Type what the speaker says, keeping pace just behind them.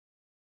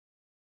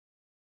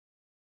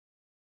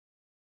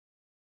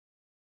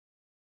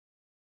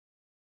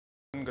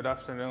good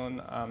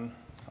afternoon.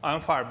 I'm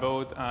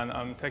Farbod, and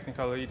I'm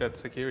technical lead at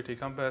Security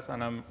Compass,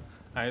 and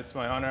it's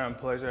my honor and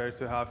pleasure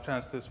to have a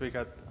chance to speak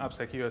at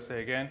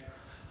AppSecUSA again.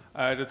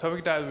 The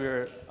topic that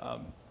we're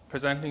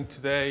presenting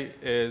today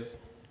is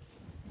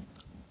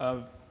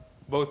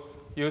both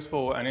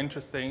useful and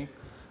interesting,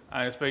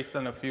 and it's based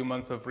on a few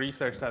months of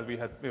research that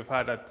we've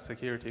had at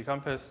Security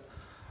Compass.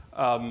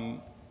 A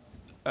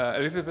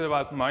little bit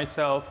about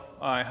myself.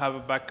 I have a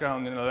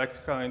background in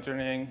electrical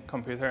engineering,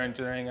 computer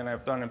engineering, and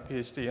I've done a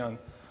PhD on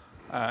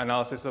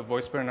analysis of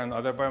voice print and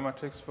other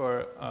biometrics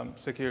for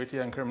security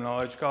and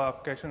criminological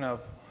application.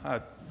 I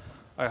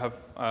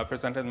have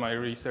presented my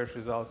research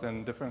results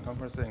in different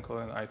conferences,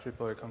 including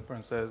IEEE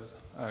conferences,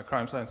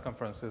 crime science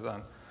conferences,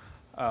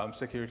 and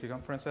security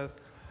conferences.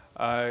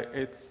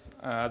 It's,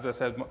 as I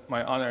said,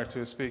 my honor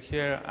to speak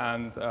here,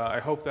 and I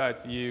hope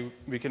that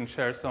we can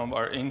share some of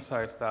our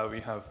insights that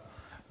we have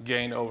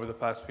gained over the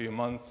past few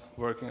months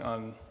working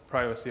on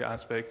privacy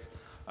aspects,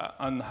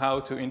 on how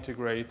to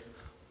integrate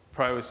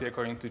privacy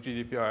according to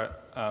GDPR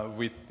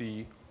with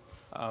the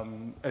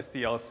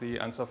SDLC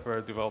and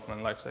software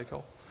development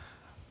lifecycle.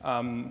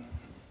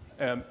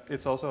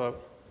 It's also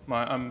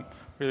I'm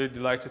really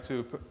delighted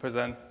to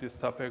present this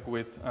topic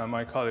with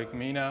my colleague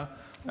Mina.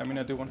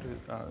 Mina, do you want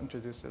to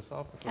introduce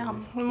yourself?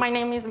 My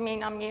name is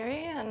Mina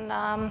Miri, and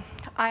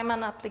I'm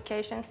an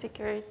application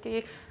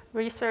security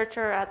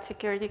researcher at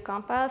Security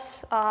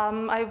Compass.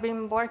 I've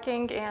been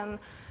working in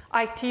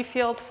IT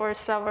field for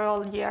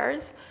several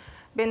years,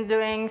 been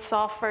doing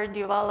software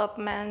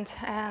development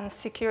and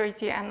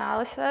security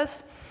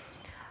analysis.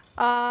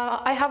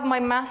 I have my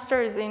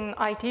master's in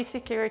IT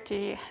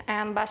security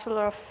and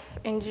Bachelor of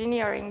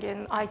Engineering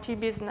in IT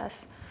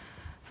business.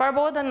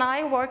 Farbod and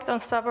I worked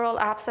on several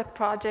AppSec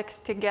projects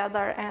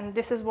together, and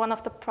this is one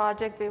of the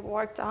projects we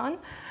worked on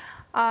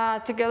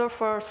together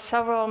for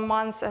several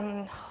months,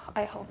 and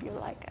I hope you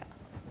like it.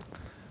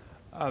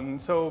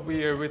 So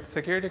we are with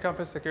Security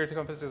Compass. Security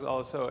Compass is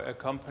also a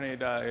company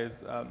that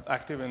is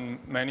active in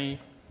many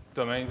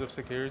domains of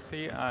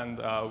security, and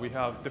we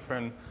have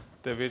different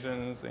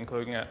divisions,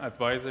 including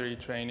advisory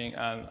training,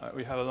 and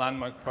we have a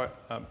landmark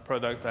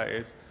product that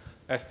is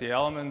SD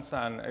Elements,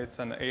 and it's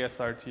an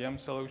ASRTM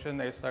solution.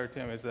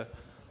 ASRTM is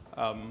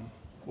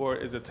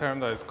a term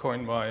that is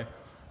coined by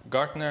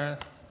Gartner,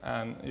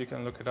 and you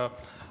can look it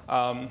up.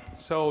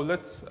 So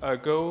let's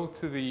go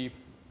to the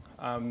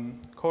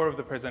core of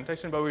the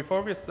presentation. But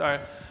before we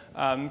start,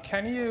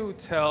 can you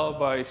tell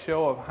by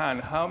show of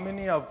hand how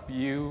many of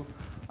you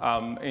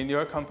in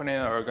your company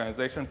or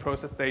organization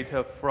process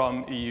data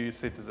from EU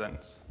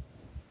citizens?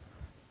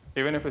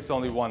 Even if it's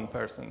only one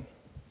person.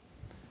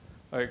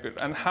 Very good.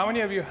 And how many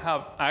of you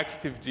have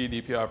active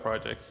GDPR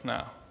projects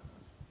now?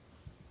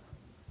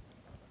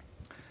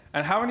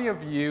 And how many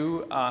of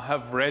you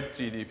have read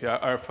GDPR,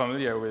 are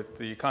familiar with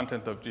the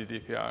content of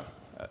GDPR?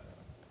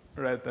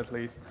 Read at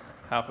least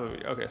half of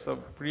you. OK,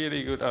 so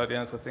really good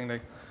audience. I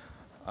think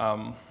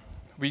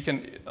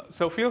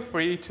so feel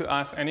free to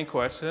ask any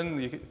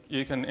question.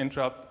 You can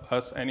interrupt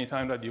us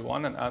anytime that you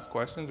want and ask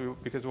questions,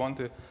 because we want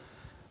to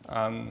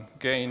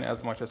gain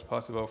as much as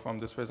possible from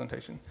this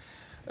presentation.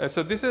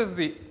 So this is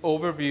the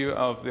overview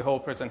of the whole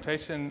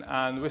presentation,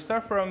 and we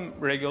start from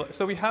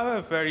so we have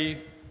a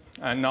very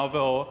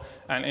novel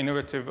and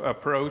innovative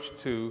approach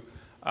to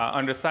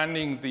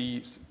understanding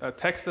the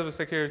text of the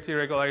security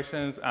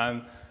regulations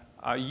and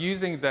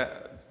using the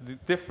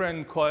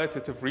different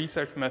qualitative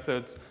research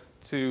methods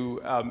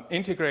to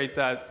integrate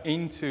that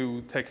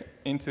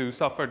into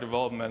software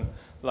development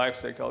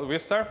lifecycle. We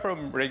start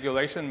from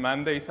regulation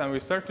mandates, and we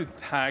start to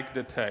tag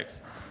the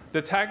text.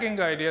 The tagging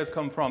ideas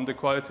come from the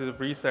qualitative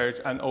research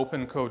and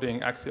open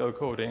coding, axial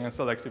coding, and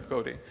selective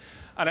coding.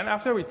 And then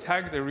after we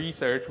tag the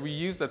research, we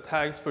use the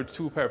tags for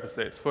two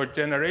purposes: for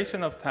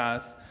generation of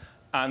tasks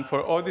and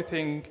for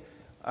auditing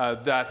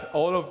that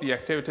all of the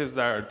activities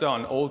that are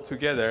done all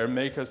together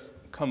make us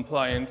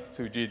compliant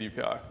to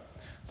GDPR.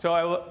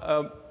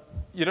 So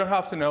you don't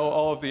have to know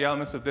all of the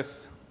elements of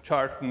this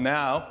chart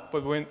now,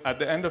 but at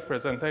the end of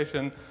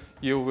presentation,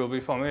 you will be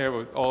familiar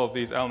with all of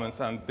these elements,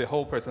 and the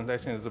whole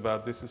presentation is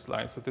about this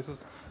slide. So this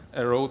is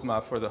a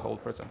roadmap for the whole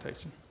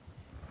presentation.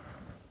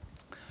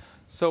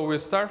 So we'll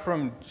start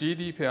from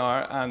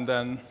GDPR, and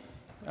then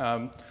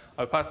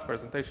I'll pass the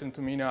presentation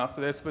to Mina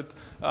after this. But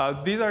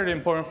these are the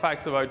important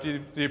facts about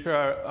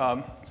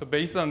GDPR. So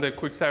based on the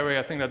quick survey,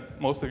 I think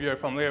that most of you are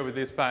familiar with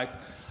these facts.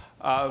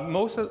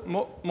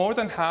 More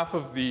than half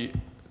of the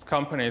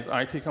companies,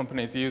 IT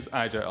companies, use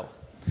Agile.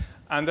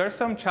 And there are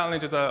some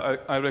challenges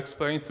that I'll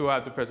explain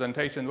throughout the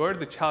presentation. What are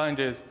the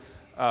challenges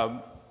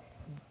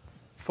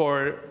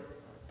for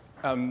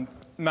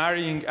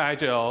marrying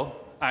Agile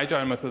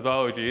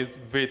methodologies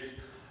with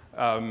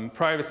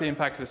privacy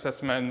impact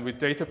assessment, with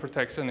data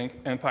protection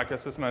impact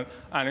assessment,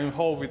 and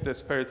involved with the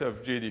spirit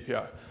of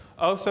GDPR?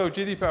 Also,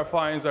 GDPR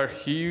fines are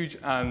huge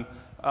and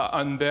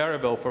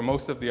unbearable for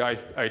most of the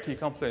IT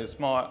companies,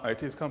 small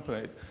IT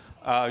companies.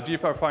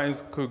 GDPR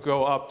fines could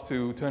go up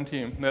to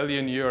 20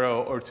 million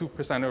euro, or 2%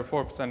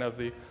 or 4% of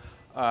the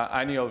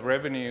annual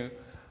revenue.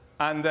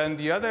 And then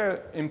the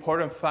other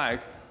important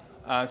fact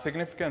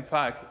significant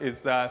fact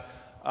is that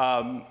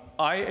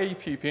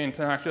IAPP,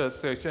 International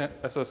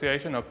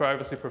Association of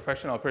Privacy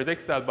Professionals,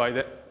 predicts that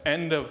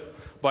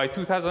by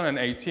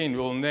 2018,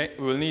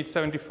 we'll need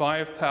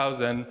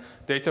 75,000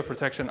 data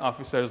protection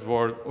officers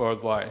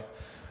worldwide,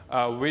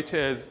 which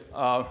is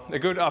a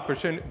good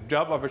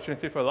job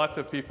opportunity for lots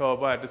of people,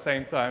 but at the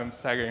same time,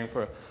 staggering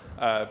for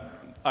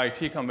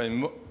IT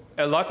companies.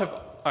 A lot of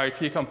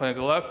IT companies,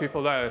 a lot of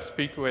people that I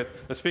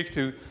speak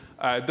to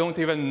don't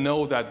even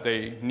know that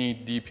they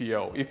need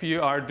DPO. If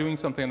you are doing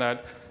something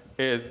that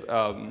is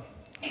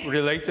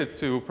related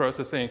to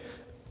processing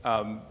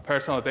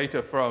personal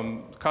data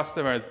from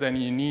customers, then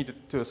you need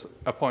to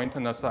appoint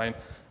and assign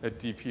a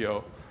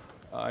DPO.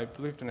 I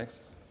believe the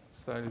next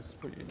slide is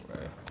for you,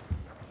 right?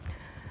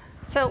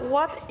 So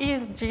what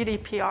is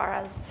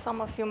GDPR, as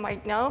some of you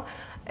might know?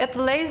 It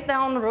lays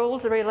down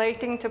rules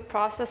relating to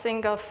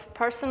processing of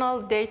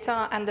personal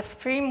data and the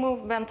free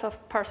movement of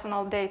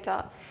personal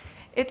data.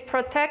 It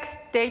protects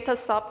data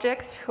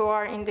subjects who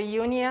are in the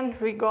union,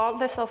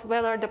 regardless of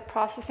whether the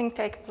processing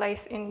takes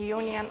place in the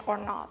union or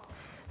not.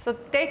 So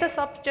data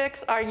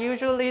subjects are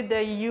usually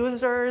the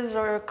users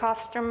or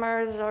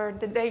customers or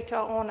the data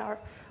owner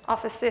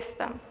of a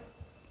system.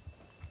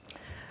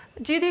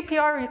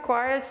 GDPR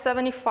requires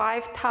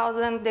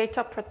 75,000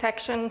 data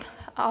protection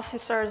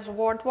officers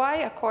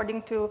worldwide,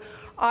 according to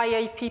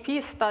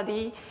IAPP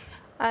study.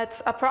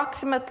 It's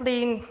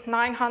approximately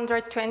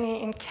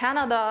 920 in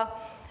Canada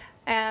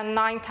and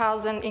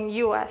 9,000 in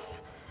US.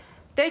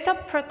 Data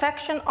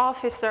protection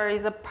officer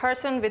is a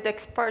person with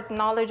expert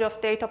knowledge of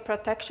data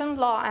protection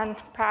law and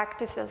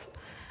practices,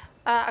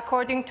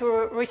 according to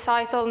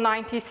recital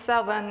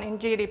 97 in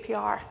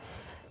GDPR.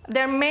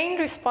 Their main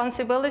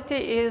responsibility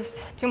is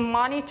to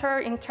monitor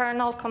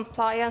internal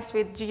compliance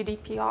with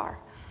GDPR.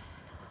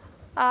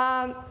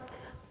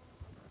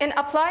 In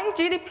applying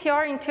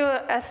GDPR into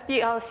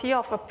SDLC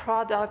of a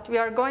product, we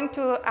are going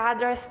to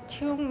address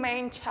two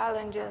main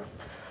challenges.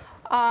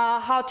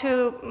 How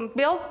to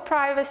build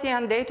privacy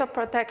and data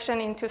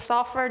protection into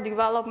software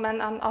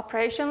development and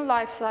operation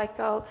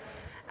lifecycle,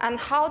 and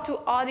how to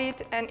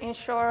audit and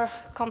ensure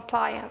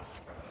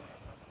compliance.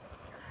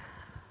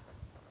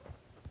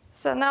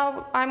 So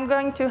now I'm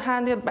going to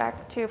hand it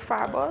back to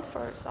Farbod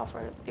for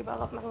software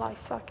development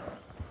lifecycle.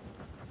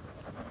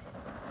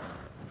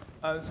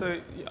 So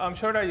I'm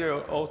sure that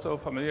you're also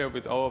familiar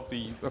with all of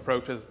the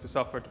approaches to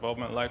software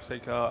development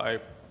lifecycle. I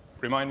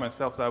remind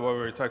myself that what we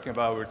were talking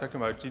about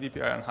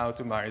GDPR and how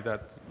to marry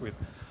that with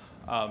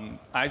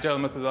Agile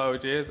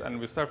methodologies, and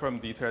we start from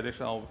the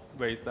traditional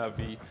ways that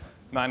we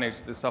manage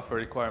the software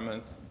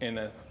requirements in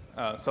a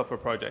software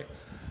project.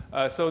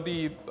 So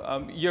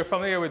you're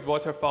familiar with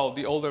waterfall,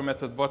 the older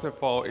method,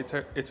 waterfall,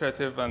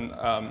 iterative,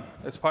 and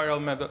spiral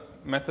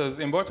methods.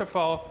 In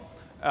waterfall,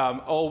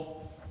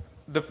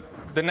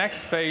 the next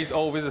phase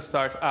always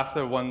starts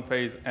after one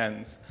phase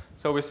ends.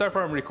 So we start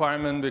from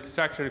requirement, we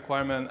extract a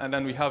requirement, and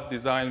then we have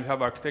design, we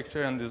have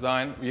architecture and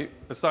design, we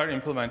start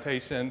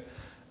implementation,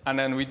 and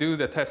then we do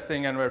the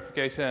testing and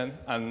verification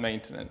and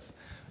maintenance.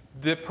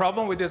 The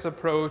problem with this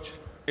approach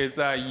is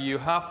that you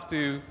have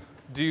to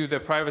do the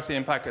privacy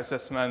impact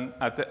assessment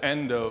at the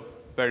end of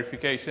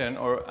verification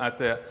or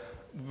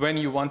when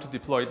you want to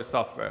deploy the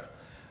software.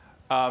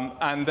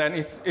 And then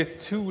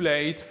it's too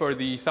late for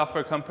the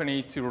software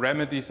company to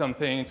remedy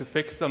something, to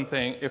fix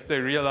something, if they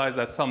realize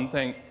that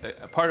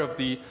part of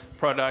the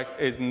product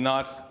is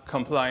not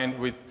compliant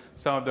with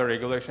some of the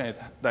regulation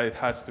that it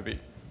has to be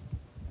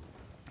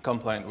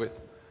compliant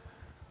with.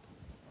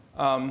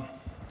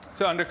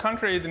 So on the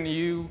contrary, the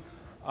new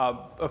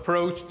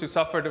approach to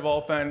software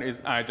development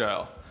is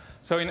Agile.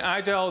 So in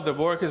Agile, the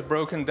work is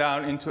broken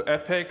down into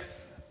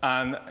epics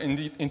and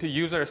into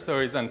user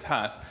stories and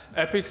tasks.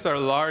 Epics are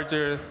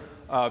larger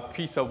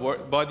piece of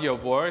work, body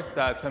of work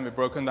that can be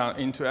broken down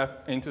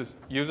into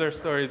user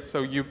stories.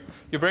 So you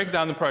break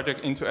down the project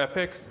into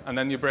epics, and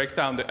then you break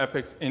down the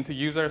epics into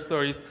user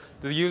stories.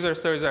 The user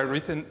stories are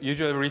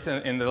usually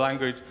written in the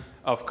language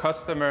of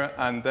customer,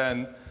 and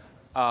then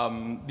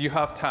you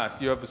have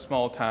tasks. You have a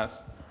small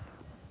task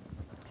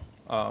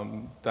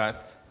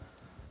that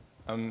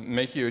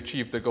make you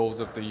achieve the goals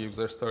of the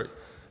user story.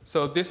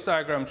 So this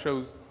diagram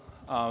shows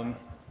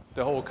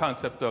the whole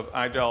concept of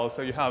Agile.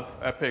 So you have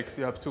epics,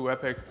 you have two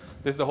epics.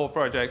 This is the whole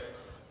project.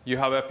 You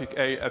have epic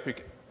A,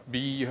 epic B.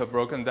 You have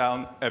broken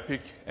down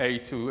epic A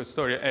to a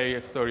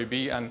story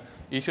B, and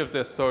each of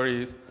the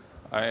stories,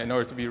 in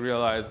order to be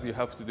realized, you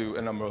have to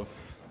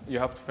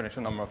finish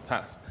a number of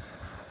tasks.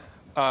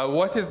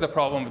 What is the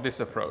problem with this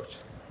approach?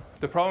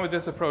 The problem with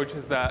this approach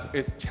is that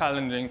it's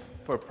challenging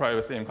for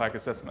privacy impact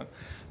assessment.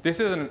 This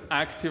is an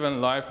active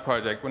and live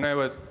project.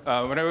 Whenever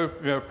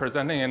we were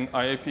presenting in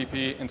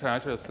IAPP,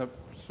 International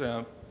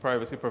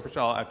Privacy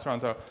Professional at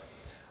Toronto,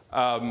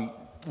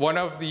 one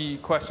of the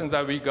questions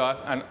that we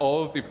got, and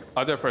all of the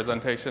other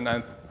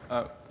presenters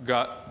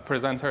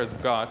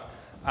got,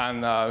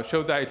 and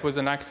showed that it was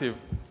an active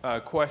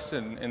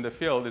question in the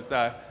field, is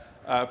that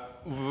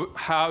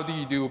how do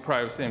you do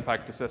privacy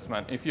impact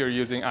assessment if you're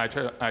using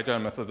Agile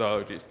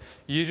methodologies?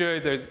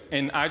 Usually,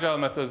 in Agile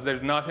methods,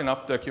 there's not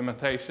enough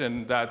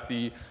documentation that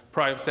the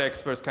privacy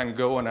experts can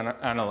go and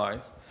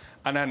analyze.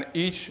 And then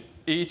each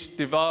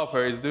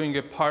developer is doing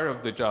a part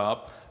of the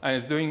job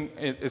and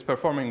is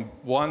performing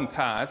one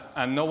task,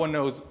 and no one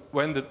knows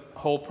when the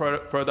whole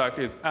product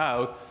is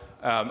out,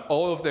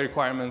 all of the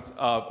requirements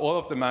of all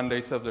of the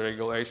mandates of the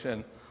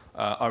regulation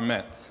are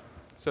met.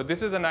 So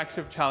this is an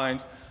active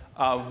challenge.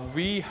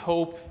 We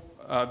hope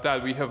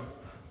that we have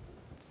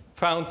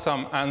found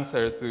some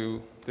answer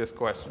to this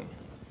question.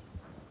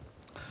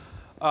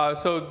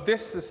 So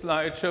this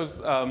slide shows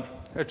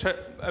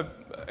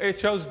it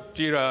shows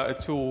Jira, a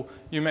tool.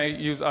 You may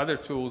use other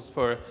tools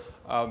for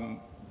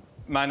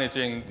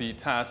managing the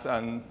tasks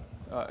and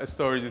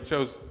stories. It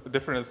shows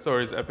different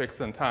stories, epics,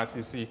 and tasks.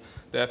 You see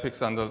the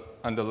epics on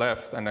the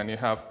left, and then you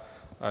have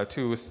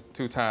two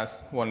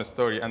tasks, one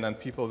story, and then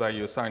people that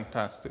you assign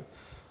tasks to.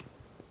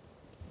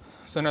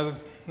 So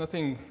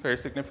nothing very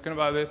significant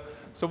about it.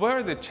 So what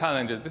are the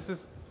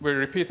challenges? We're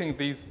repeating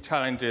these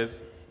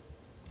challenges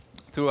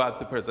throughout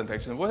the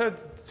presentation. What are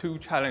the two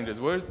challenges?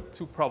 What are the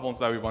two problems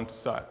that we want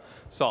to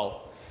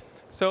solve?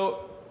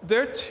 So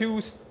there are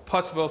two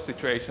possible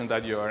situations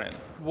that you are in.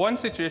 One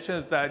situation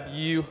is that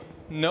you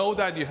know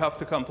that you have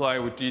to comply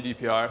with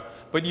GDPR,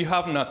 but you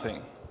have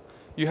nothing.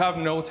 You have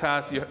no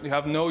tasks, you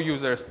have no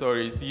user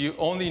stories. You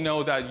only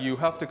know that you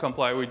have to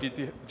comply with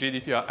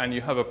GDPR and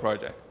you have a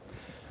project.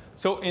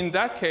 So in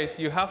that case,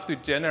 you have to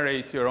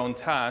generate your own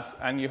tasks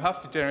and you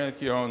have to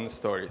generate your own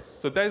stories.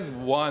 So that is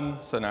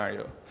one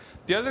scenario.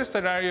 The other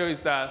scenario is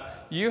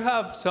that you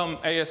have some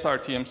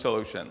ASRTM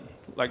solution,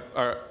 like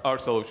our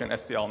solution,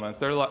 SD Elements.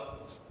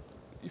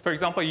 For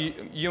example,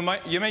 you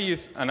may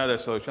use another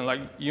solution,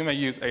 like you may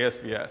use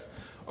ASVS.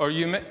 Or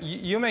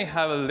you may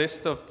have a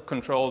list of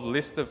controls,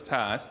 list of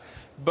tasks,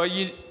 but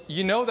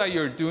you know that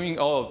you're doing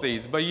all of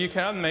these, but you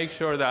cannot make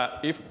sure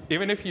that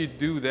even if you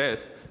do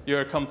this,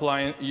 you're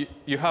compliant,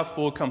 you have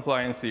full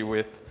compliancy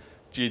with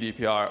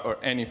GDPR or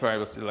any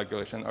privacy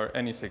regulation or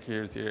any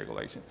security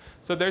regulation.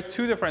 So there are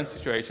two different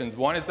situations.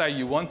 One is that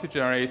you want to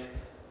generate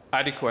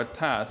adequate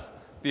tasks.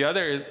 The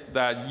other is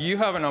that you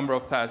have a number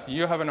of tasks,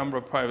 you have a number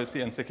of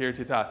privacy and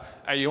security tasks,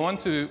 and you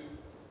want to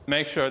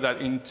make sure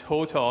that in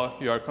total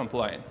you are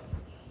compliant.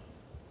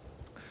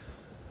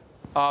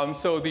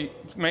 So the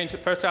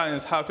first challenge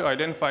is how to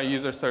identify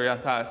user story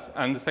and tasks,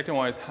 and the second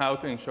one is how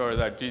to ensure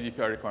that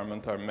GDPR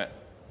requirements are met.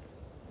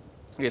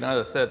 Again,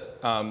 as I said,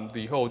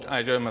 the whole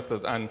Agile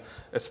methods and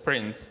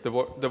sprints, the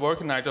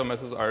work in Agile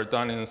methods are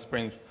done in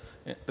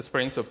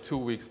sprints of 2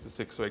 weeks to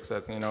 6 weeks,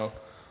 as you know,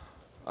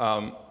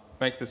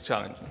 make this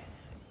challenging.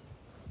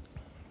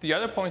 The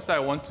other points that I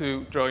want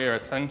to draw your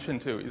attention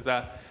to is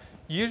that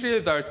usually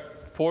there are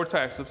 4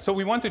 types of, so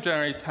we want to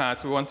generate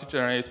tasks, we want to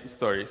generate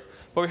stories.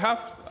 But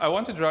I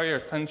want to draw your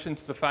attention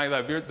to the fact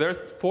that there are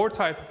 4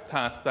 types of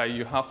tasks that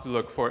you have to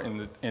look for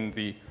in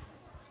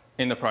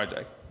the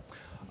project.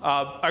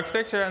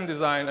 Architecture and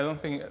design, I don't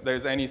think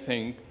there's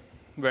anything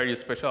very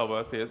special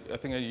about it. I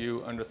think that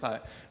you understand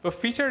it. But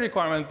feature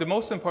requirement, the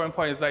most important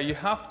point is that you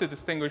have to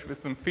distinguish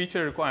between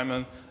feature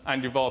requirement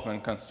and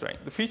development constraint.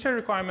 The feature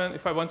requirement,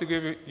 if I want to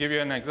give you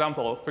an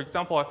example, for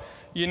example,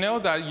 you know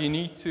that you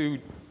need to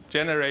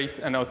generate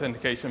an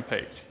authentication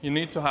page. You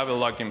need to have a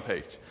login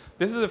page.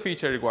 This is a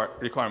feature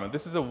requirement.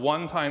 This is a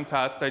one-time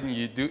task that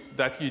you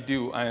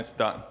do and it's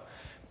done.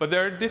 But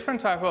there are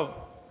different types of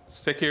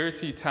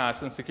security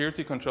tasks and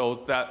security controls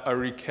that are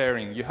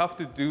recurring. You have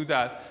to do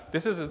that.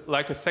 This is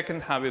like a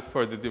second habit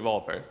for the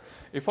developers.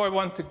 If I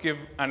want to give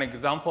an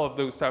example of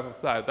those type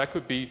of tasks, that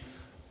could be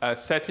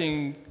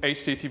setting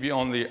HTTP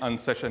only on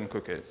session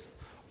cookies,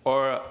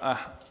 or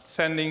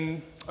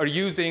sending or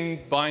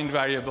using bind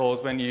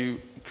variables when you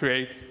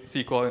create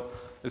SQL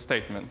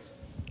statements.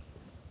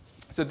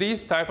 So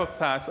these type of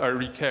tasks are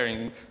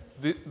recurring.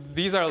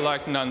 These are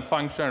like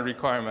non-functional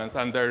requirements,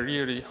 and they're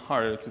really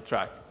harder to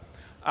track.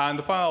 And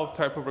the final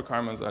type of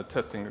requirements are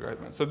testing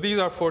requirements. So these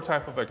are 4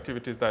 types of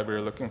activities that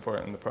we're looking for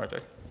in the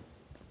project.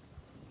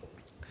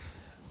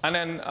 And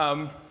then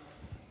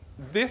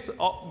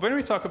when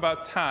we talk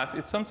about tasks,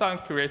 it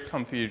sometimes creates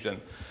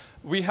confusion.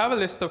 We have a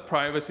list of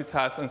privacy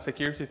tasks and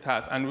security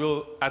tasks, and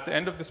at the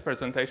end of this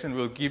presentation,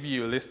 we'll give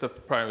you a list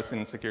of privacy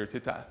and security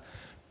tasks.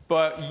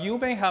 But you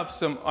may have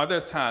some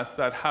other tasks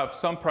that have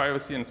some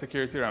privacy and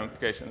security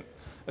ramifications.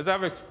 As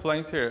I've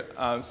explained here,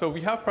 so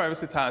we have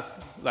privacy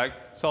tasks like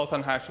salt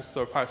and hash,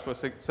 store password,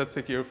 set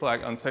secure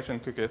flag on session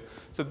cookies.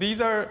 So these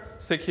are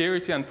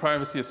security and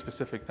privacy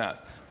specific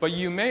tasks. But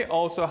you may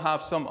also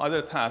have some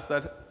other tasks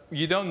that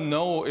you don't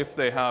know if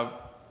they have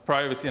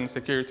privacy and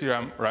security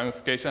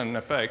ramification and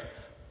effect,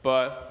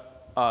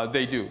 but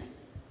they do.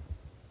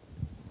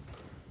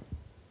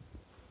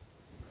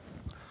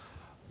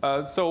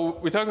 So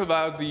we talked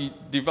about the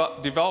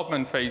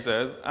development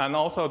phases, and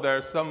also there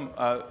are some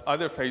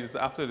other phases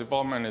after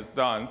development is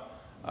done,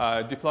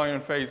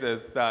 deployment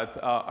phases that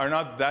are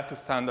not that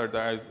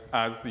standardized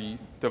as the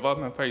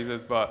development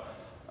phases, but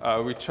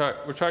we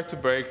try to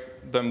break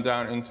them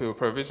down into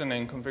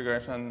provisioning,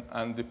 configuration,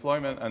 and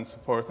deployment, and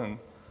support and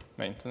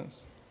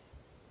maintenance.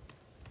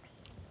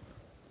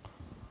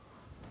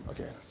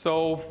 Okay,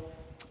 so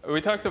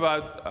we talked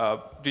about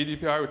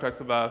GDPR, we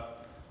talked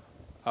about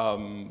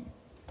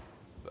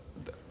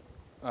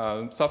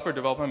software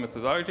development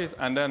methodologies,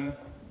 and then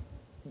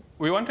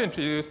we want to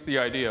introduce the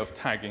idea of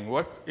tagging.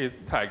 What is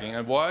tagging,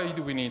 and why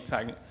do we need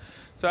tagging?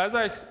 So as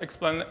I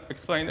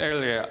explained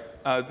earlier,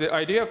 the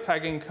idea of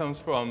tagging comes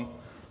from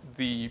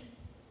the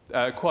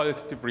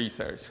qualitative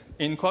research.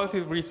 In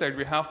qualitative research,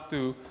 we have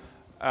to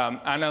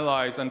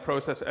analyze and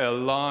process a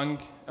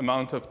long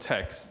amount of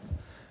text.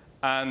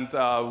 And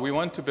we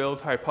want to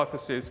build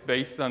hypotheses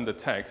based on the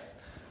text.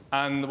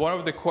 And one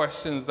of the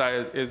questions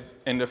that is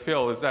in the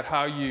field is that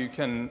how you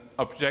can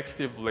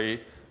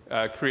objectively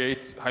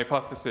create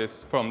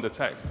hypotheses from the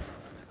text.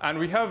 And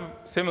we have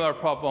similar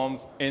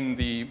problems in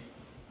the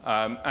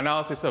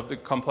analysis of the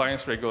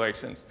compliance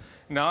regulations.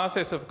 In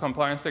analysis of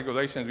compliance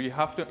regulations, you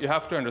have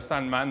to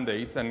understand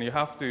mandates, and you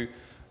have to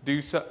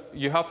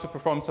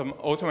perform some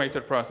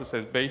automated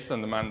processes based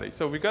on the mandate.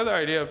 So we got the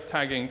idea of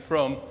tagging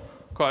from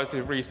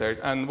qualitative research,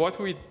 and what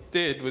we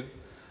did was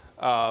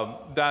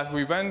that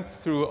we went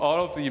through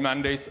all of the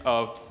mandates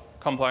of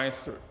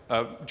compliance,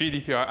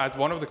 GDPR as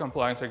one of the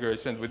compliance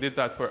regulations. We did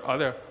that for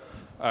other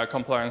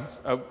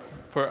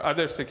for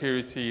other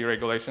security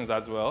regulations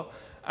as well,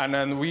 and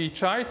then we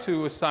tried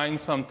to assign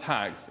some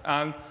tags.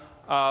 And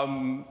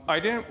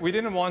we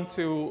didn't want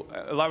to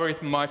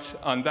elaborate much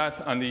on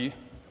that on the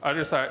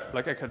other side,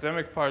 like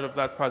academic part of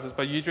that process,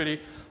 but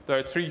usually there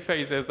are 3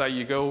 phases that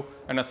you go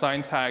and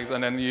assign tags,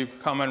 and then you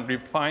come and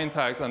refine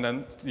tags, and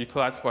then you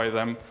classify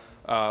them.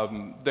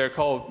 They're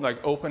called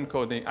like open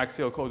coding,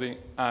 axial coding,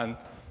 and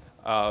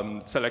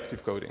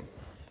selective coding.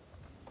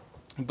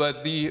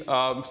 But the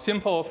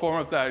simple form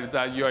of that is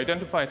that you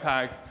identify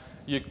tags,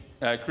 you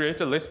create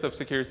a list of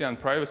security and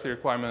privacy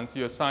requirements,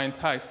 you assign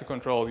tags to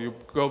control, you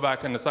go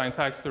back and assign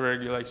tags to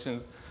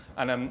regulations,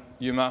 and then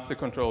you map the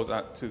controls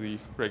to the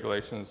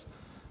regulations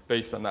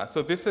based on that.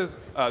 So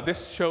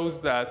this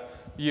shows that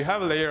you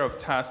have a layer of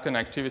tasks and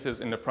activities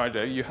in the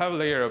project. You have a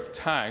layer of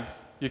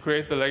tags. You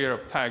create the layer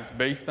of tags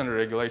based on the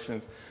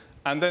regulations.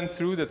 And then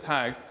through the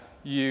tag,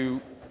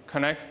 you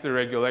connect the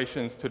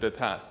regulations to the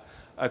task.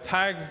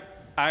 Tags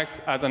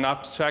acts as an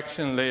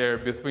abstraction layer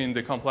between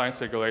the compliance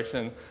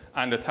regulation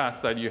and the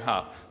task that you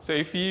have. So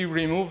if you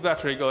remove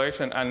that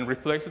regulation and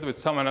replace it with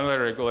some another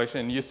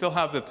regulation, you still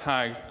have the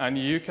tags, and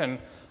you can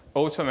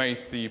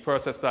automate the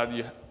process that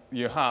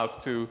you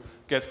have to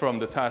get from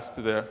the task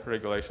to the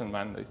regulation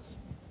mandates.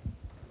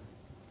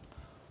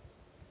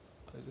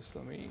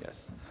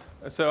 Yes.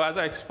 So as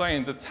I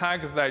explained, the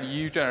tags that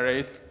you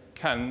generate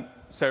can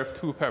serve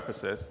 2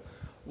 purposes.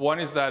 One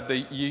is that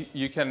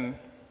you can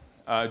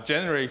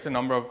generate a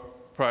number of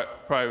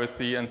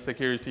privacy and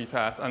security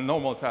tasks and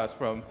normal tasks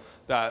from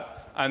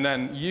that, and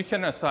then you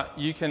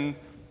can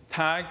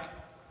tag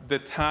the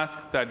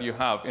tasks that you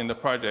have in the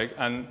project,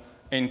 and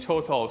in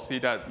total see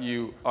that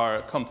you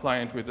are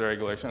compliant with the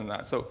regulation and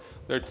that. So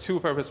there are 2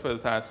 purposes for the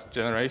task: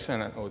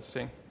 generation and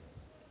auditing.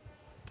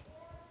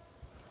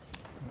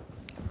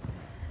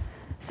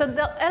 So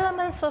the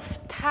elements of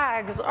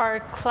tags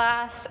are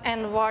class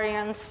and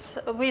variants.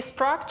 We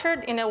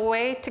structured in a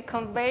way to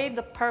convey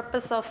the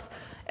purpose of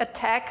a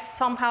text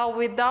somehow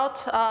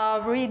without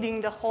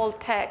reading the whole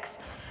text.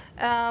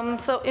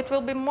 So it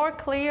will be more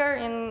clear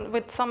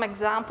with some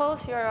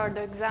examples. Here are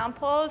the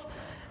examples.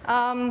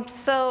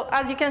 So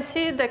as you can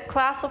see, the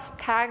class of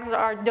tags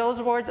are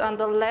those words on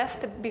the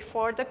left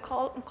before the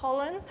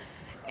colon,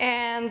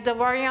 and the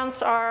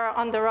variants are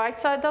on the right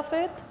side of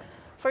it.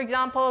 For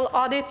example,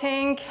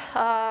 auditing,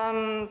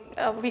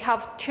 we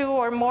have 2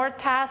 or more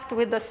tasks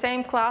with the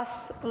same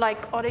class,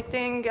 like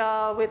auditing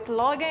with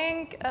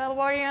logging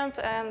variant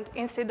and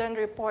incident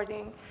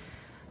reporting.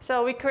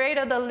 So we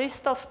created a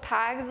list of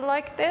tags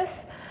like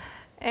this,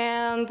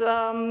 and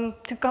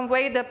to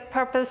convey the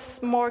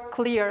purpose more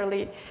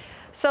clearly.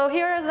 So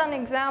here is an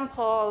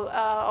example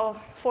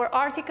for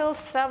Article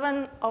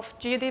 7 of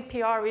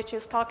GDPR, which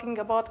is talking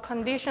about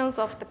conditions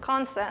of the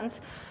consents.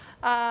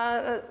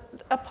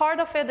 A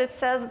part of it, it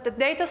says the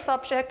data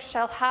subject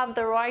shall have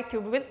the right to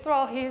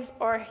withdraw his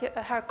or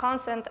her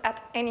consent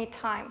at any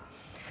time.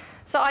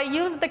 So I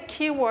used the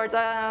keywords,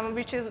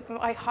 which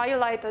I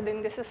highlighted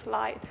in this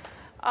slide,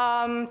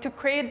 to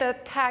create the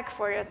tag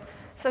for it.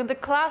 So the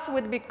class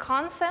would be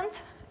consent,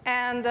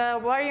 and the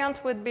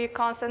variant would be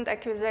consent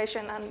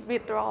accusation and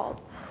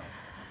withdrawal.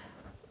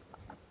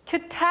 To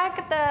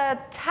tag the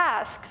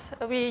tasks,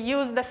 we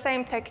use the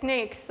same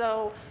technique.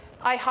 So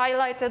I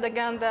highlighted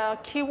again the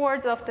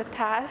keywords of the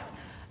task,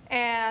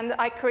 and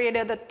I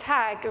created a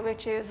tag,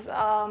 which is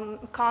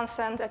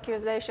consent,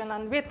 accusation,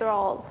 and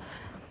withdrawal.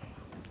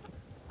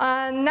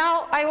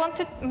 Now I want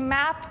to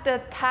map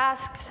the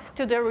tasks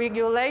to the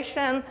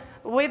regulation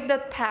with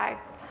the tag.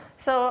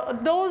 So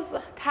those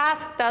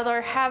tasks that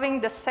are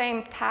having the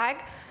same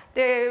tag,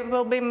 they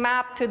will be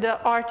mapped to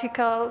the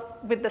article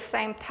with the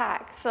same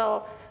tag.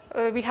 So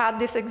we had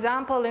this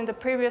example in the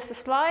previous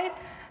slide.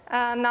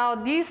 Now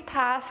these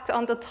tasks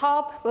on the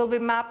top will be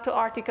mapped to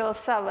Article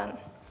 7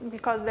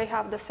 because they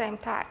have the same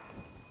tag.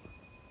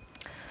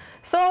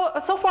 So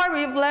far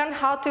we've learned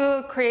how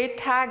to create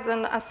tags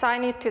and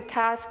assign it to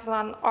tasks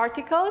and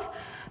articles.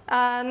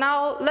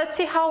 Now let's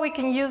see how we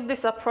can use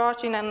this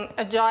approach in an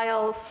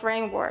Agile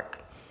framework.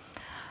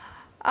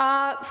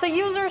 So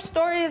user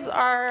stories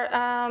are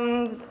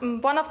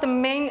one of the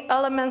main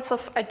elements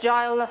of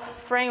Agile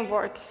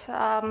frameworks.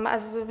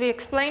 As we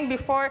explained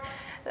before,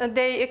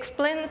 they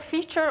explain the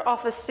feature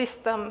of a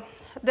system.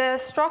 The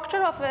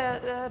structure of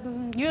a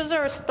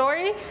user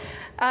story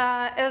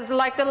is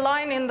like the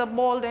line in the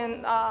bold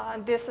in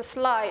this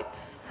slide.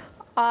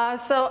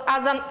 So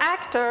as an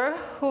actor,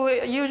 who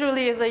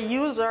usually is a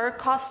user,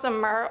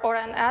 customer, or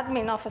an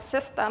admin of a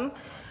system,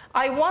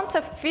 I want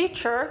a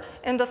feature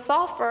in the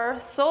software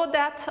so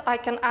that I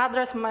can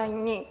address my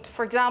need.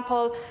 For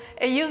example,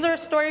 a user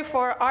story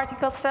for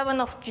Article 7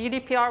 of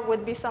GDPR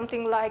would be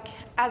something like,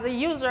 as a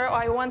user,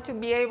 I want to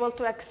be able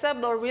to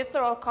accept or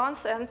withdraw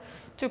consent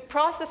to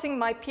processing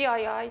my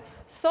PII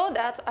so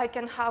that I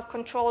can have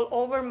control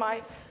over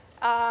my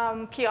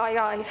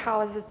PII,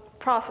 how is it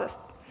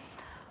processed.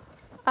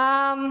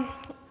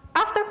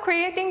 After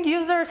creating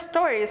user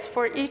stories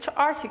for each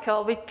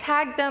article, we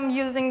tag them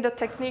using the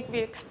technique we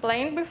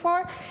explained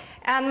before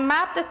and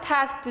map the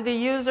task to the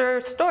user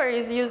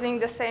stories using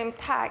the same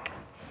tag.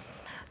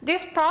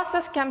 This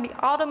process can be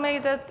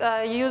automated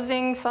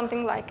using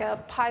something like a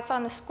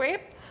Python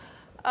script.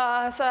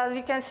 So as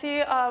you can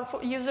see,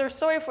 for user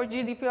story for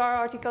GDPR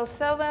Article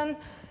 7,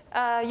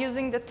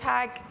 using the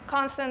tag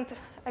consent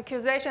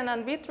accusation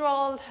and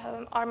withdrawal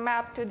are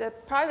mapped to the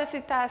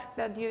privacy task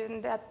that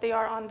they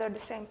are under the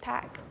same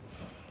tag.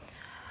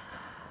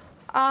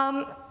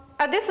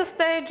 At this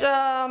stage,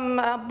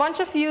 a bunch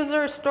of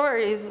user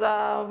stories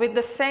with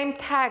the same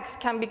tags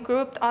can be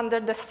grouped under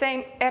the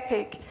same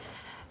epic.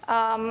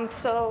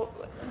 So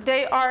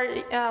they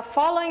are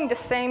following the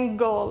same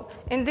goal.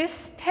 In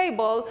this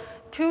table,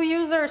 2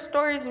 user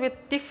stories with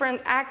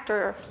different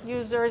actor,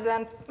 users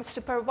and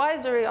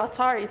supervisory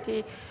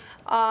authority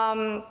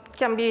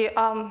can be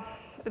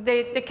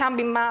they can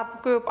be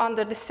mapped grouped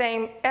under the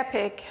same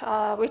epic,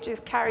 which is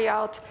carry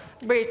out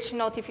breach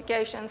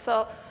notification.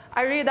 So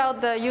I read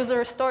out the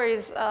user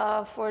stories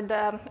for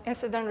the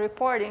incident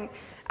reporting.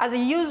 As a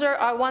user,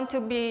 I want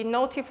to be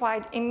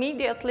notified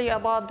immediately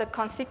about the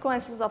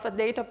consequences of a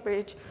data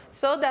breach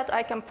so that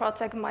I can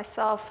protect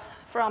myself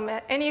from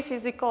any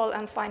physical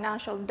and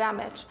financial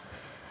damage.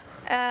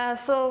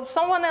 So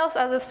someone else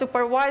as a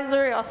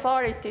supervisory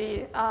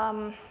authority,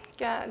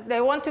 they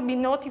want to be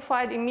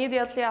notified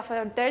immediately after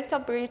a data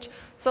breach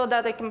so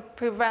that they can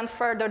prevent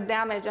further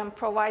damage and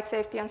provide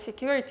safety and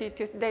security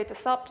to data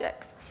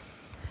subjects.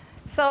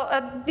 So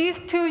these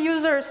 2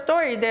 user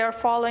stories, they are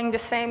following the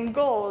same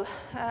goal.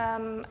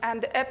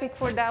 And the epic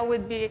for that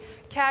would be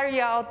carry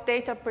out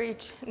data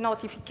breach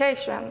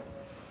notification.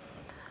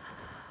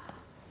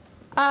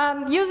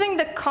 Using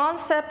the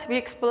concept we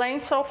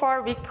explained so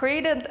far, we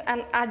created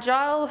an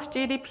Agile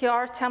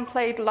GDPR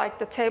template like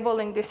the table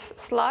in this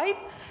slide.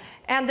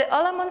 And the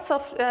elements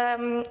of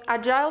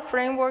Agile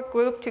framework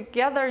grouped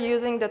together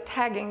using the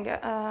tagging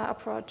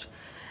approach.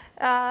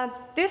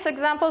 This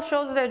example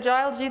shows the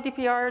Agile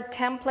GDPR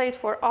template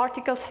for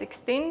Article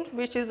 16,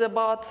 which is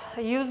about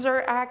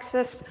user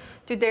access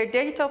to their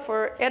data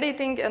for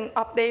editing and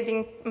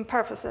updating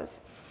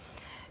purposes.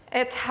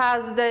 It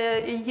has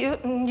the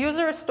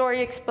user story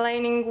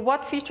explaining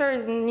what feature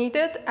is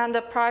needed and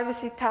the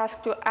privacy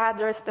task to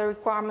address the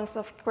requirements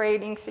of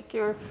creating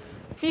secure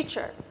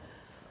feature.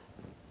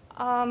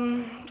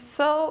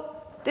 So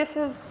this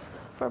is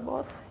for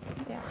both,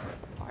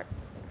 part.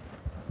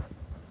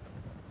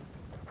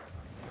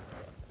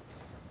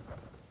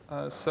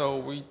 So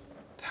we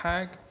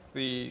tagged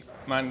the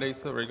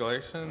mandates of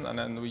regulation, and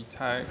then we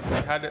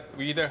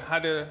either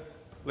had a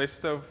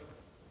list of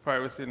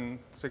privacy and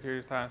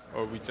security tasks,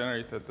 or we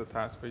generated the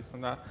task based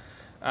on that.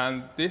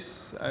 And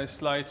this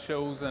slide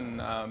shows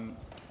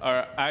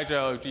our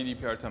Agile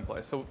GDPR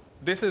template. So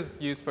this is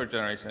used for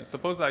generation.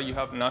 Suppose that you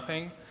have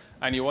nothing,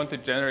 and you want to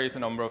generate a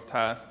number of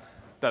tasks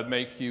that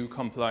make you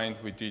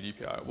compliant with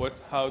GDPR.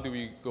 How do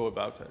we go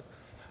about it?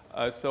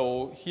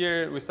 So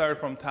here we started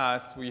from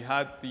tasks. We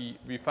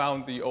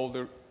found the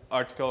older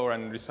article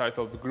and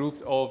recital, the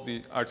groups, all of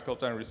the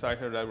articles and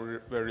recital that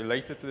were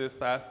related to this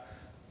task.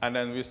 And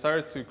then we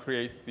started to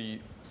create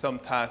some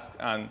tasks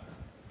and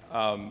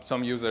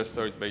some user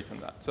stories based on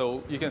that.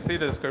 So you can see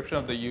the description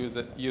of the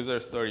user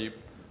story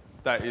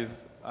that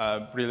is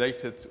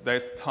that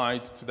is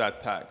tied to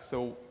that tag.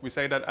 So we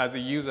say that as a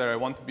user, I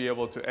want to be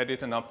able to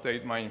edit and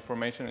update my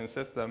information in the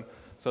system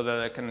so that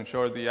I can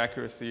ensure the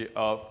accuracy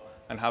of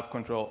and have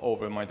control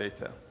over my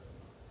data.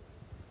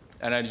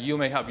 And then you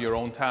may have your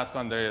own task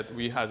on there.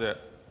 We had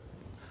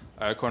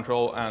a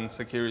control and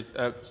security,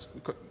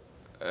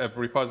 a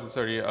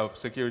repository of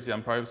security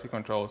and privacy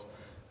controls,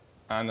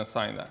 and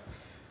assign that.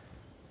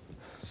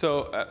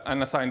 So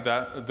and assign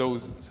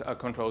those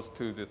controls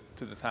to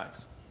the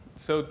tags.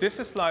 So this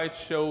slide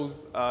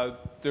shows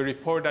the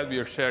report that we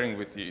are sharing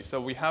with you. So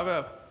we have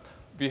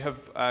we have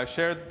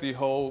shared the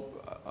whole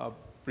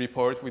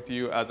report with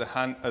you as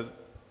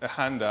a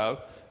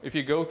handout. If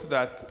you go to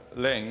that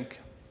link,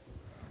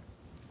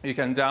 you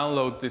can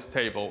download this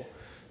table.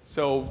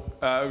 So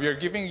we are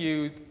giving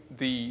you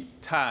the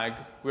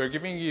tags, we're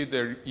giving you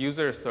the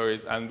user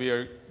stories, and we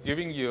are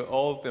giving you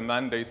all of the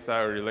mandates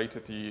that are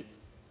related to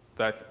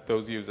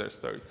those user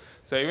stories.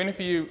 So even if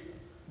you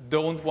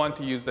don't want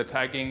to use the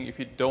tagging, if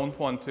you don't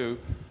want to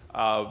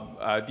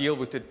deal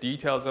with the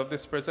details of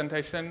this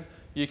presentation,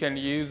 you can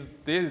use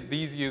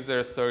these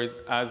user stories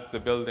as the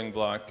building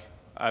block,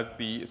 as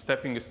the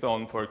stepping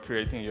stone for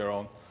creating your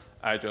own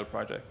Agile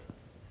project.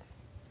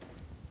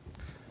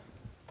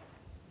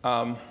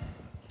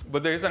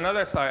 But there's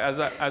another side,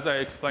 as I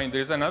explained,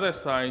 there's another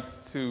side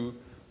to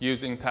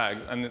using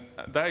tags, and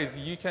that is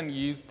you can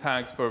use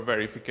tags for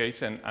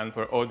verification and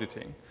for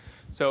auditing.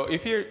 So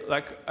if you're,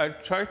 like, I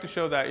tried to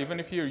show that even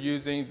if you're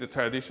using the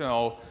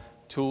traditional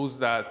tools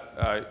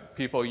that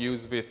people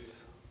use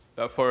with,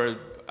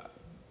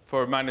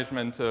 for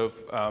management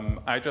of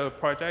Agile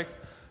projects,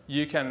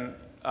 you can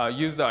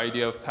use the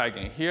idea of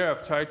tagging. Here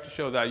I've tried to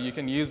show that you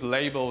can use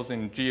labels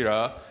in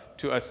Jira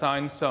to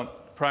assign some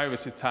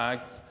privacy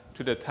tags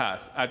to the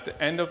task. At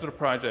the end of the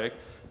project,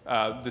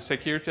 the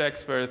security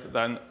expert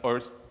then,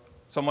 or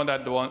someone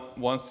that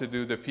wants to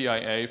do the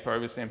PIA,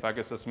 privacy impact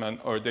assessment,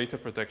 or data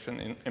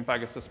protection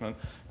impact assessment,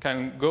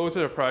 can go to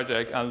the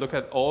project and look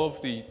at all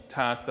of the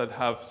tasks that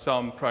have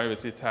some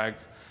privacy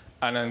tags,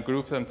 and then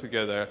group them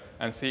together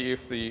and see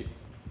if they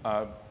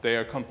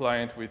are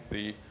compliant with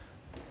the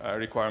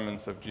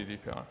requirements of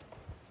GDPR.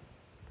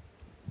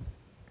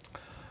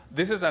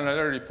 This is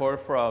another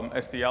report from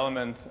SD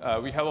Element.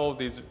 We have all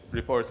these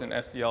reports in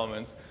SD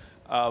Element.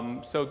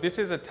 So this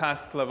is a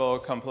task level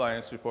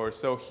compliance report.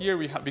 So here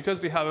we have, because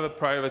we have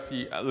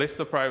a list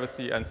of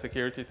privacy and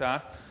security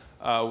tasks,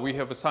 we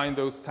have assigned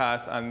those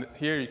tasks, and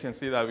here you can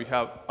see that we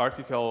have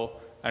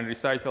article and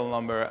recital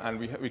number, and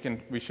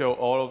we show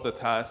all of the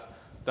tasks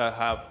that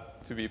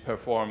have to be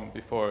performed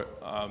before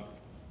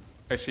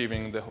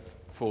achieving the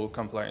full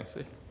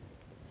compliancy.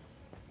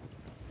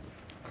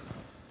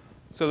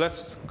 So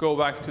let's go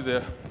back to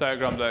the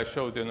diagram that I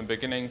showed you in the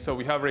beginning. So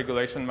we have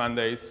regulation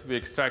mandates, we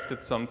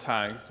extracted some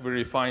tags, we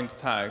refined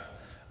tags,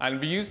 and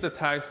we use the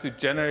tags to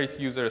generate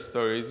user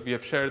stories. We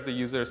have shared the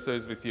user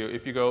stories with you.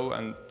 If you go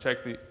and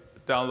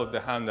download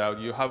the handout,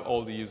 you have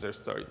all the user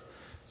stories.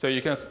 So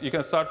you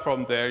can start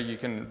from there, you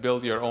can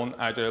build your own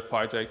Agile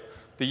project.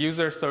 The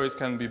user stories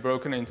can be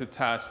broken into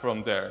tasks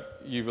from there.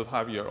 You will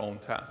have your own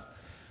tasks.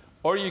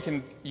 Or you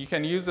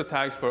can use the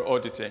tags for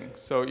auditing.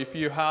 So if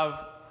you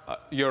have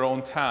your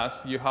own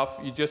task, you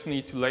just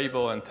need to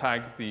label and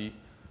tag the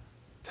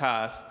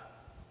task,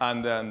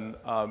 and then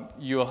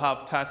you'll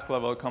have task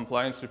level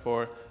compliance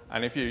report,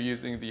 and if you're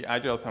using the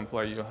Agile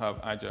template, you'll have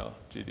Agile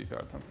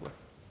GDPR template.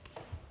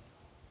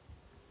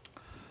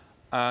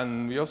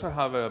 And we also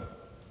have a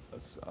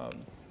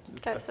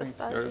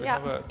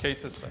case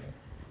study.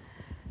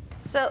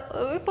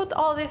 So we put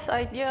all this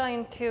idea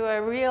into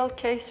a real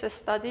case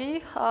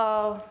study,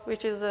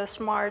 which is a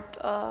smart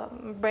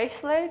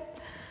bracelet.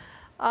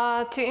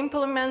 To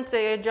implement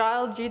the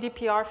Agile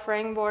GDPR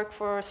framework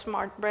for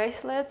smart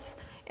bracelets.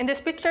 In this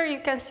picture, you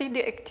can see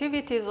the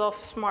activities of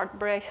smart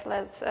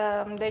bracelets.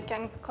 They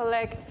can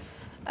collect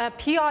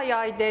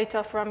PII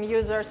data from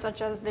users,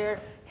 such as their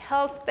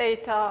health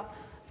data,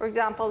 for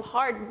example,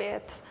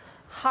 heartbeat,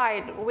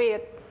 height,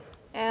 weight,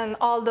 and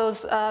all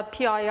those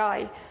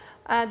PII.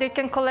 They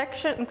can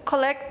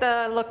collect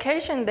the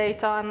location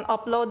data and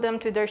upload them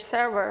to their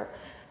server.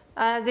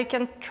 They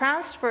can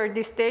transfer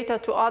this data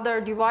to other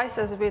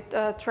devices with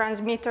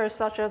transmitters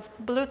such as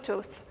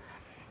Bluetooth.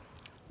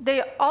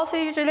 They also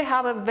usually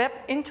have a web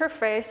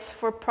interface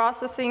for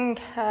processing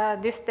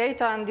this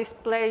data and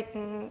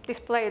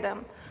display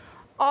them.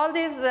 All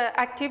these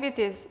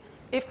activities,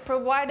 if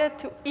provided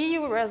to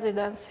EU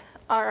residents,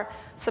 are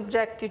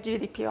subject to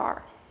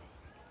GDPR.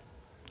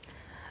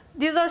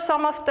 These are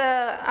some of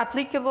the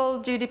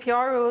applicable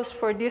GDPR rules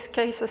for this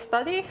case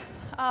study.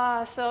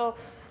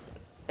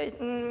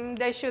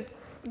 They should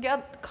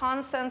get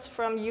consents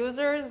from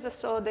users,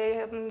 so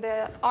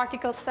the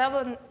Article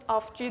 7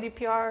 of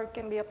GDPR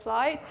can be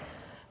applied.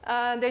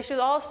 They should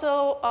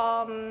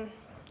also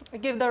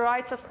give the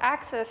rights of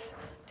access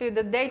to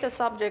the data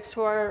subjects,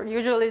 who are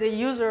usually the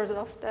users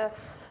of the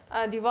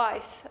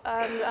device.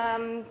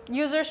 And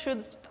users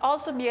should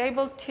also be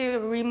able to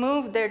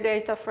remove their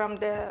data from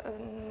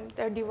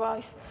their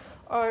device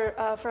or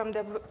from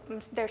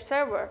their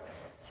server.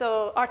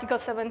 So Article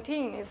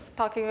 17 is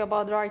talking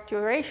about the right to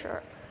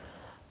erasure.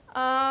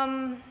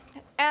 And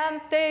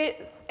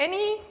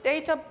any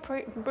data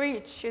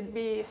breach should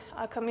be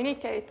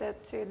communicated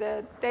to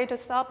the data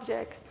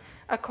subjects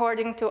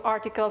according to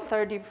Article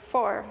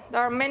 34.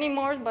 There are many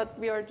more, but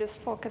we are just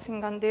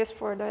focusing on this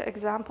for the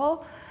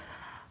example.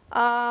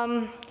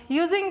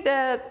 Using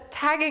the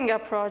tagging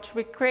approach,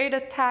 we create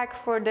a tag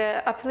for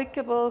the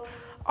applicable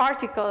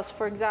articles.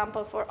 For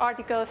example, for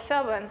Article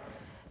 7,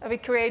 we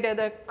created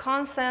a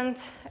consent,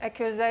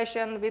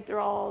 accusation,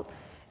 withdrawal.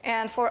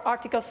 And for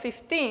Article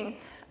 15,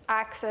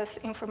 access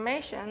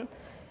information,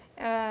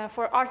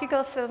 For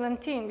Article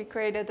 17, we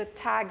created the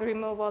tag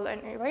removal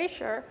and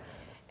erasure.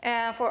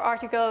 And for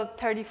Article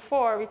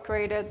 34, we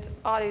created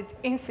audit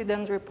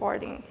incident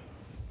reporting.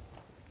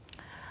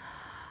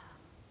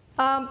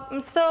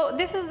 So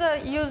this is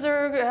the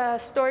user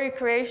story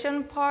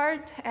creation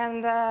part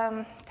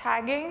and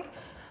tagging.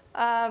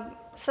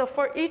 So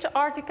for each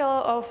article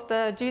of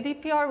the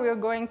GDPR, we are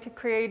going to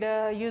create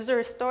a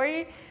user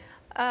story.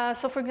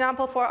 So for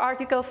example, for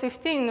Article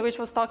 15, which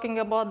was talking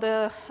about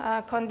the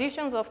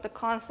conditions of the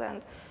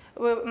consent,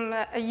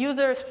 a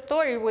user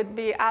story would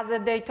be, as a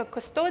data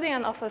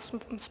custodian of a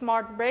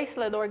smart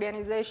bracelet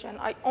organization,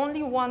 I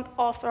only want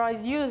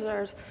authorized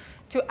users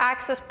to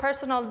access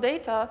personal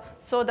data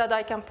so that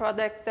I can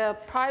protect the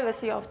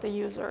privacy of the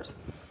users.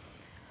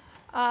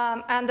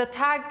 And the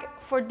tag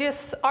for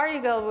this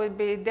article would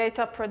be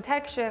data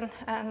protection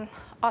and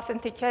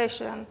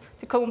authentication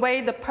to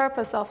convey the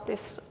purpose of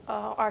this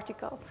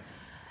article.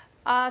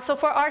 So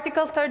for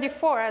Article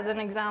 34, as an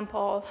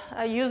example,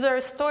 a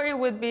user story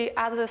would be,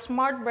 as a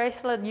smart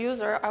bracelet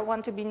user, I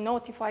want to be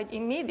notified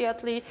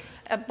immediately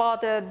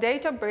about a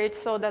data breach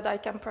so that I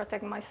can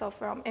protect myself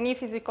from any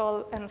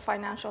physical and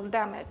financial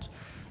damage.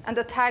 And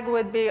the tag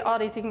would be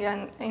auditing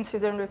and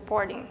incident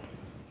reporting.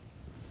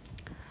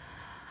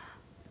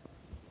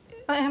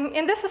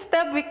 In this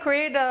step, we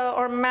create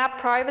or map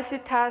privacy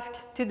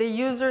tasks to the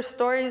user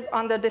stories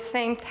under the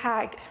same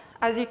tag.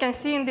 As you can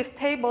see in this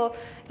table,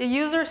 the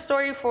user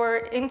story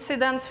for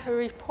incident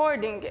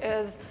reporting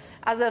is,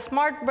 as a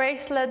smart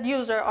bracelet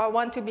user, I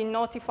want to be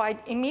notified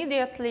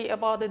immediately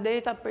about the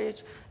data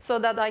breach so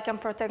that I can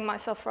protect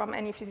myself from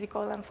any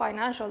physical and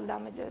financial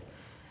damages.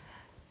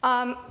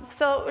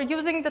 So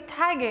using the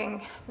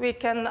tagging, we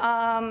can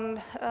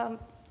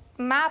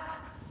map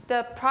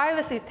the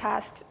privacy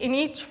tasks in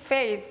each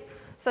phase,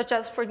 such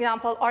as, for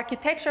example,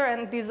 architecture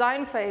and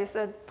design phase.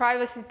 A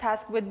privacy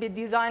task would be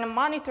design a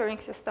monitoring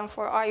system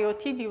for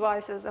IoT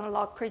devices and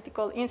log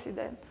critical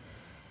incidents.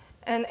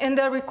 And in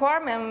the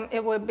requirement,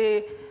 it would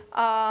be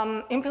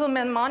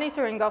implement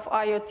monitoring of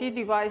IoT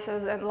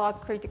devices and log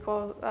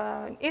critical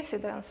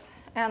incidents.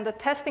 And the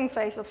testing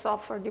phase of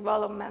software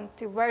development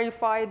to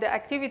verify the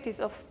activities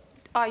of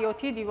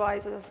IoT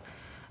devices,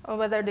 or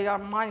whether they are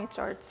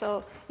monitored.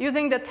 So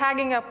using the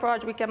tagging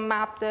approach, we can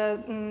map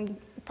the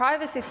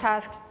privacy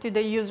tasks to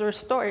the user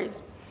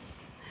stories.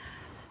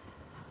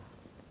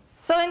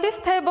 So in this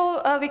table,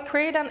 we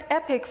create an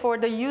epic for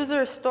the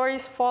user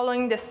stories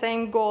following the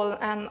same goal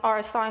and are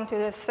assigned to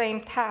the same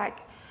tag.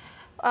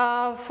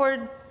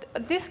 For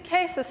this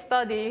case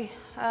study,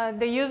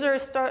 the user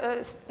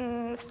stories,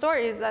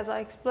 as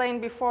I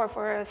explained before,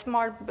 for a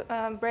smart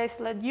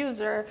bracelet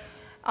user,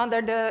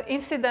 under the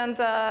incident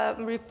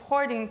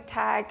reporting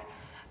tag,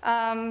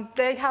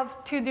 they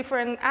have two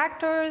different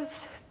actors,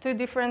 two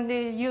different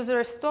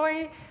user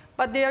story,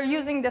 but they are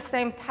using the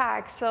same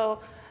tag. So,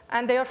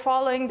 and they are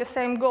following the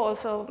same goal.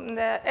 So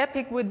the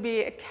epic would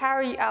be a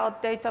carry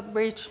out data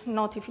breach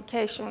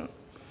notification.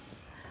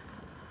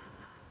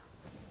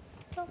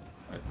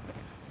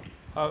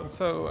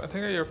 So I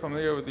think you're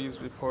familiar with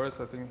these reports.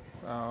 I think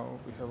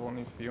we have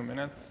only a few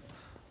minutes.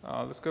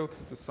 Let's go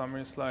to the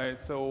summary slide.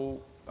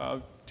 So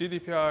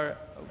GDPR,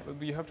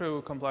 you have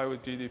to comply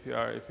with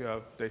GDPR if you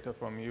have data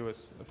from EU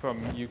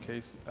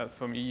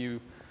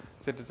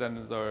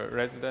citizens or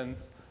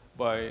residents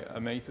by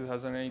May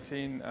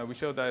 2018. We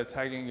showed that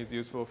tagging is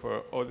useful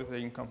for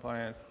auditing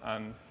compliance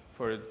and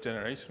for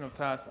generation of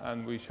tasks,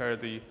 and we share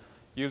the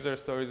user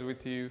stories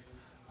with you.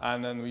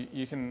 And then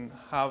you can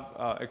have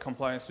a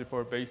compliance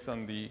report based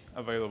on the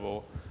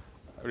available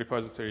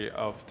repository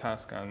of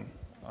tasks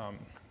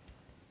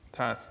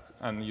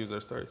and user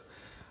stories.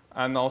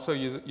 And also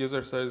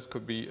user stories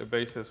could be a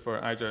basis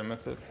for Agile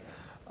methods.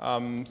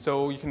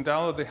 So you can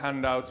download the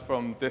handouts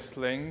from this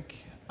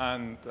link,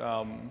 and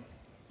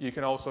you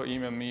can also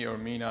email me or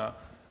Mina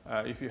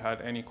if you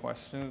had any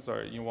questions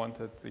or you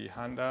wanted the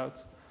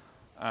handouts.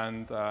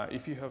 And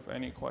if you have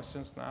any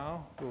questions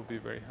now, we'll be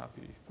very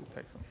happy to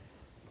take them.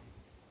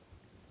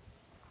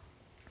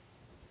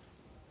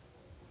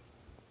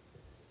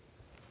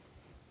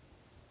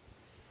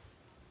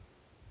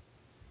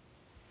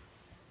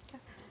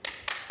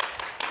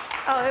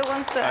 Oh, it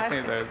wants to I ask.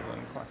 think there's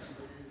one question.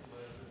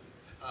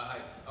 Hi.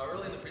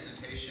 Early in the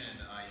presentation,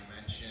 you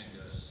mentioned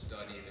a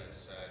study that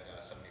said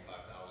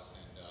 75,000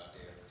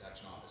 data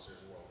protection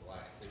officers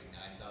worldwide, including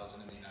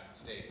 9,000 in the United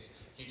States.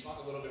 Can you talk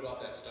a little bit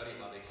about that study,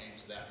 how they came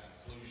to that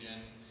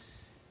conclusion,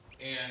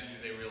 and do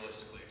they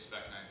realistically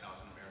expect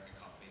 9,000 American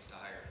companies to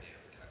hire a data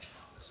protection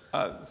officer?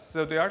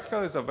 So the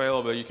article is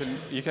available.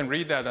 You can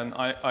read that on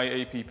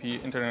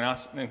IAPP,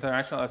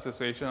 International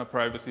Association of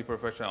Privacy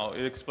Professionals.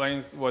 It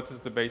explains what is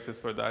the basis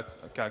for that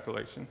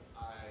calculation.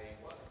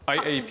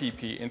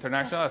 IAPP,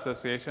 International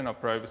Association of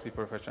Privacy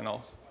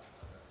Professionals.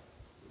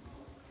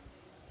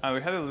 And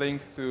we had a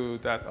link to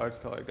that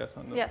article, I guess,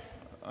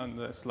 on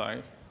the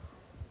slide.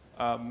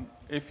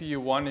 If you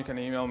want, you can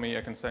email me.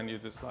 I can send you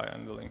the slide,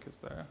 and the link is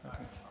there.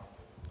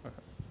 Okay.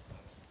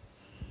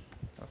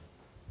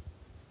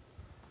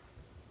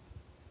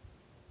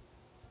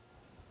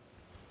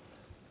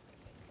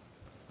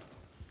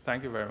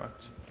 thank you very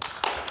much.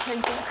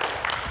 Thank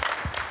you.